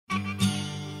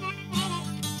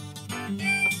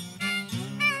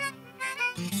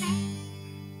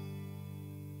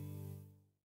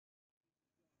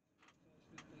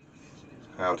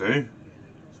How do?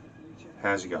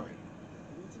 How's it going?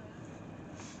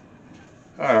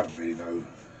 I don't really know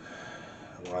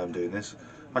why I'm doing this.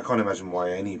 I can't imagine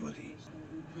why anybody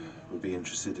would be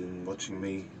interested in watching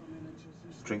me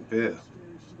drink beer.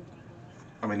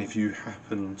 I mean, if you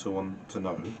happen to want to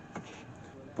know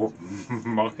what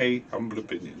my humble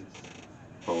opinion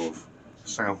of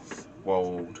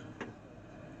Southwold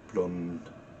blonde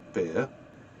beer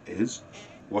is,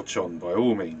 watch on by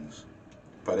all means.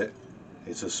 But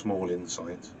it's a small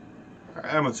insight,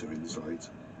 amateur insight,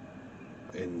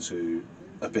 into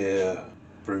a beer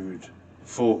brewed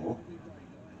for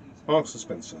Marks and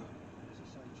Spencer.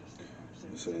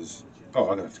 It says, oh,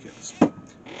 I'm going to have to get this.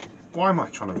 Why am I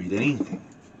trying to read anything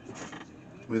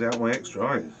without my extra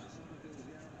eyes?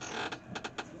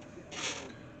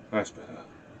 That's better.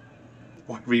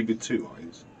 Why read with two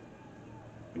eyes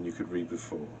when you could read with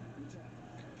four?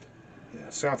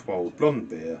 Yeah, Southwold blonde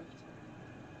beer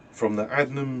from the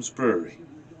Adnams brewery.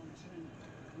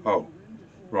 Oh,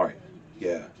 right,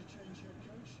 yeah.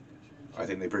 I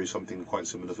think they brew something quite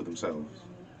similar for themselves.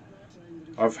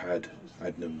 I've had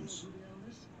Adnams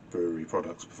brewery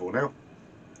products before now,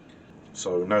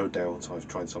 so no doubt I've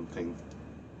tried something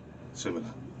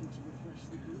similar.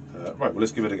 Right, well,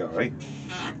 let's give it a go, eh?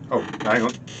 Oh, hang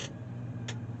on.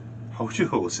 Hold your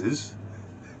horses.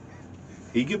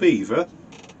 Eager beaver.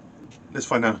 Let's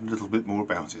find out a little bit more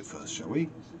about it first, shall we?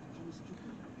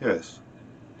 Yes.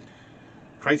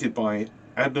 Created by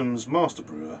Adnams Master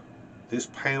Brewer, this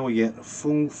pale yet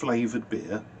full-flavoured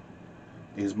beer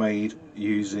is made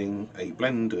using a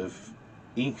blend of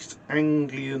East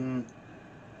Anglian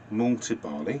malted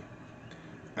barley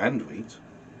and wheat,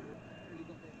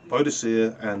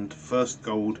 Boadicea and First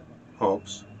Gold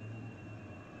hops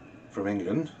from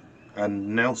England,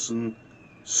 and Nelson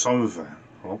Sauvin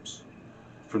hops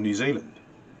from New Zealand,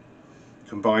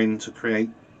 combined to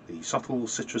create the subtle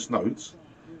citrus notes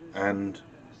and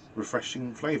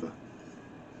refreshing flavour.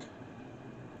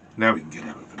 Now we can get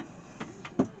it open.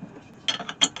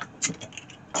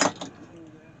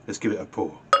 Let's give it a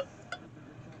pour.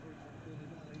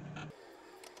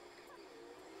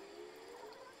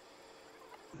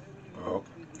 Oh,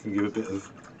 can give a bit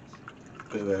of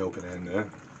a helping hand there.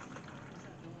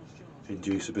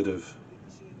 Induce a bit of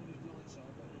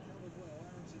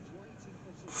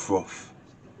froth.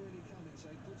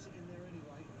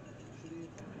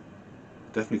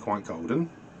 Definitely quite golden.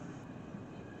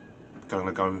 Going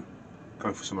to go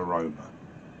for some aroma.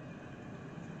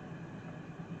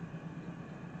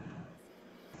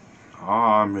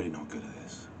 I'm really not good at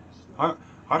this. I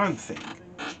don't think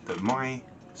that my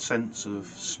sense of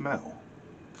smell,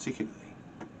 particularly,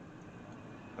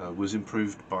 was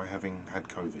improved by having had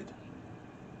COVID.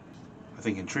 I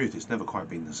think in truth it's never quite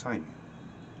been the same,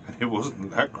 and it wasn't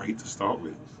that great to start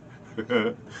with.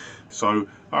 So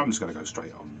I'm just going to go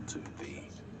straight on to the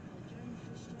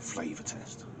flavour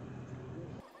test.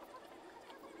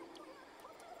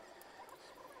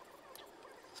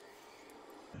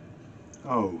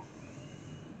 Oh,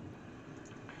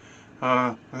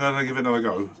 I'm going to give it another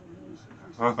go.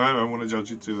 I don't want to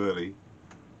judge it too early.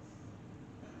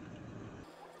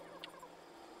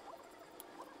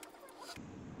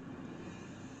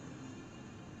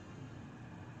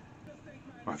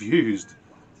 I've used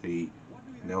the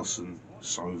Nelson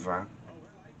Sauvin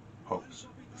hops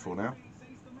before now,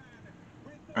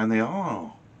 and they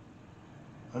are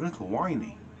a little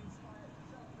winey.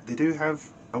 They do have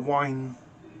a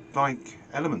wine-like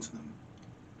element to them.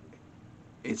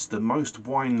 It's the most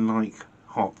wine-like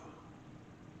hop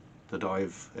that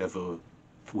I've ever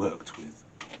worked with.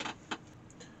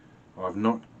 I've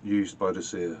not used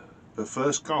Boadicea, but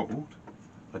First Gold,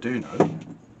 I do know.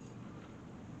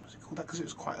 Was it called that because it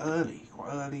was quite early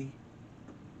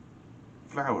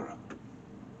flower?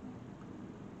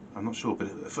 I'm not sure,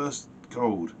 but First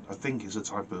Gold, I think, is a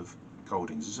type of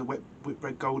Goldings. Is it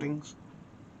Whitbread Goldings?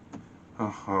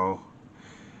 Oh,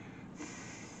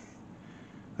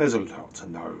 there's a lot to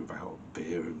know about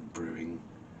beer and brewing,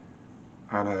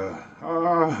 and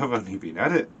I've only been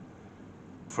at it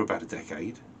for about a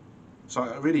decade. So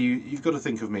really, you've got to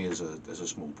think of me as a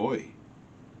small boy.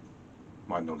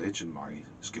 My knowledge and my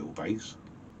skill base,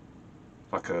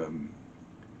 like a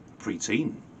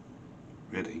pre-teen,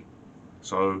 really.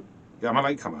 So yeah, I'm a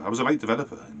latecomer. I was a late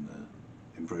developer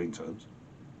in brewing terms.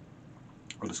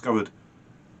 I discovered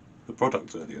the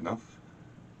product early enough,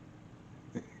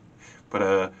 but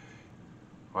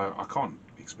I can't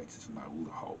be expected to know all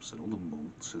the hops and all the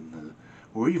malts and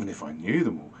or even if I knew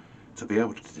them all, to be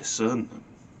able to discern them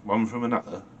one from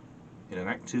another in an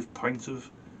active pint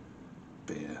of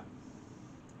beer.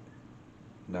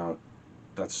 Now,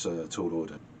 that's a tall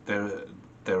order.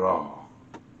 There are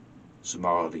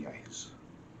sommeliers,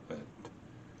 and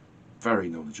very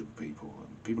knowledgeable people.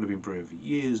 And people have been brewing for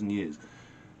years and years,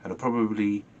 and have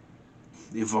probably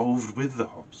evolved with the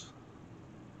hops.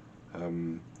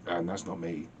 And that's not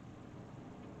me.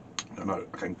 I know,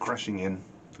 I came crashing in,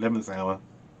 11th hour,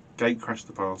 gate crashed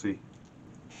the party,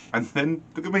 and then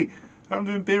look at me, I'm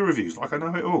doing beer reviews like I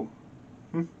know it all.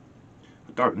 I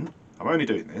don't. I'm only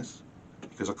doing this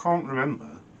because I can't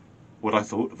remember what I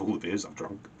thought of all the beers I've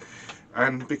drunk,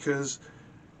 and because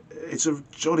it's a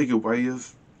jolly good way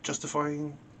of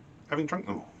justifying having drunk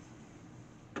them all.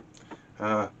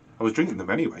 I was drinking them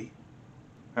anyway,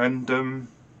 and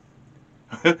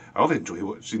I'll enjoy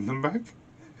watching them back.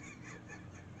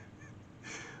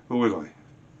 Or will I?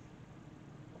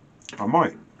 I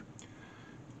might.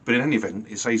 But in any event,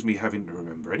 it saves me having to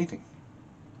remember anything.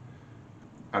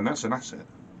 And that's an asset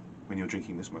when you're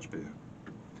drinking this much beer.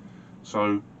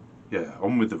 So, yeah,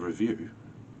 on with the review.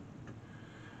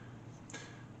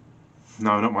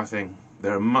 No, not my thing.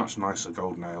 There are much nicer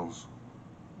golden ales,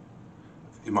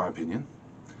 in my opinion.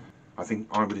 I think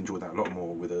I would enjoy that a lot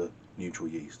more with a neutral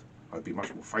yeast. I'd be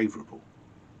much more favourable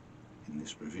in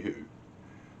this review.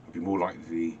 I'd be more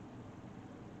likely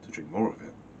to drink more of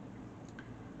it,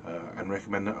 and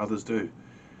recommend that others do.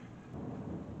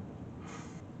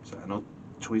 So an odd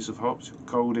choice of hops.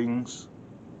 Goldings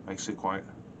makes it quite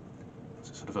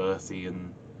sort of earthy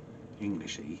and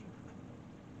Englishy,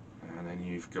 and then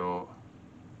you've got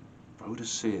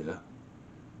Boadicea.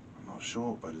 I'm not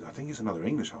sure, but I think it's another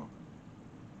English hop.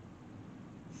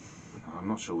 I'm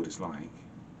not sure what it's like.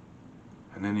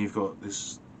 And then you've got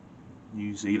this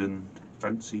New Zealand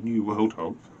fancy New World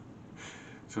hop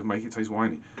to make it taste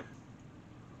winey.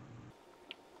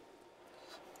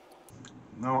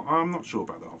 No, I'm not sure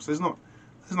about the hops. There's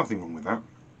nothing wrong with that.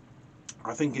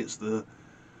 I think it's the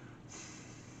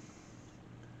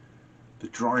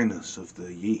dryness of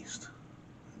the yeast,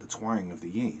 the twang of the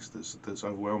yeast that's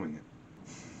overwhelming it.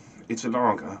 It's a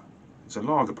lager. It's a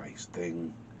lager-based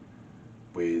thing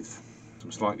with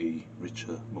some slightly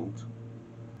richer malt,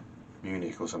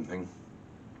 Munich or something,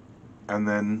 and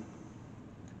then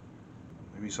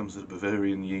maybe some sort of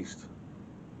Bavarian yeast,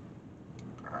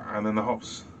 and then the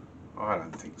hops. I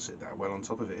don't think sit that well on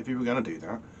top of it. If you were going to do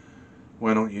that,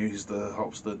 why not use the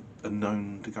hops that are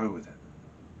known to go with it?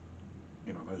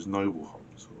 You know, those noble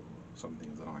hops or something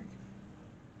of the like.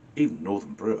 Even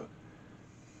Northern Brewer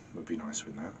would be nice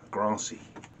with that. A grassy,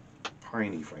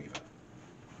 piney flavour.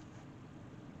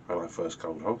 I like first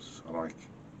cold hops. I like.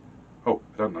 Oh,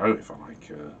 I don't know if I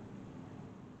like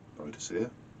Boadicea.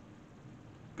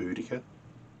 Boudica.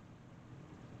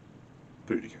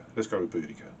 Boudica. Let's go with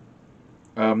Boudica.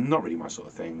 Not really my sort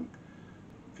of thing.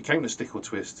 If it came to stick or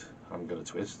twist, I'm going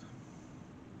to twist.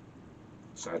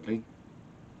 Sadly.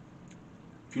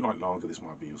 If you like lager, this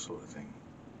might be your sort of thing.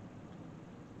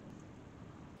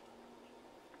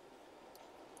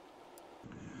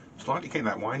 Slightly getting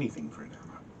that winey thing for it now.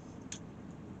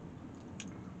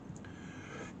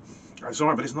 It's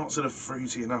alright, but it's not sort of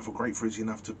fruity enough or grapefruity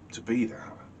enough to be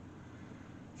that.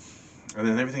 And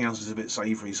then everything else is a bit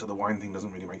savoury, so the wine thing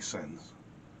doesn't really make sense.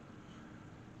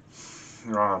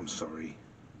 Oh, I'm sorry.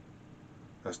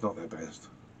 That's not their best.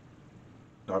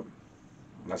 Nope.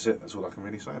 That's it. That's all I can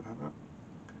really say about that.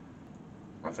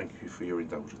 I thank you for your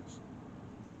indulgence.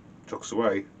 Jocks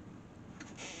away.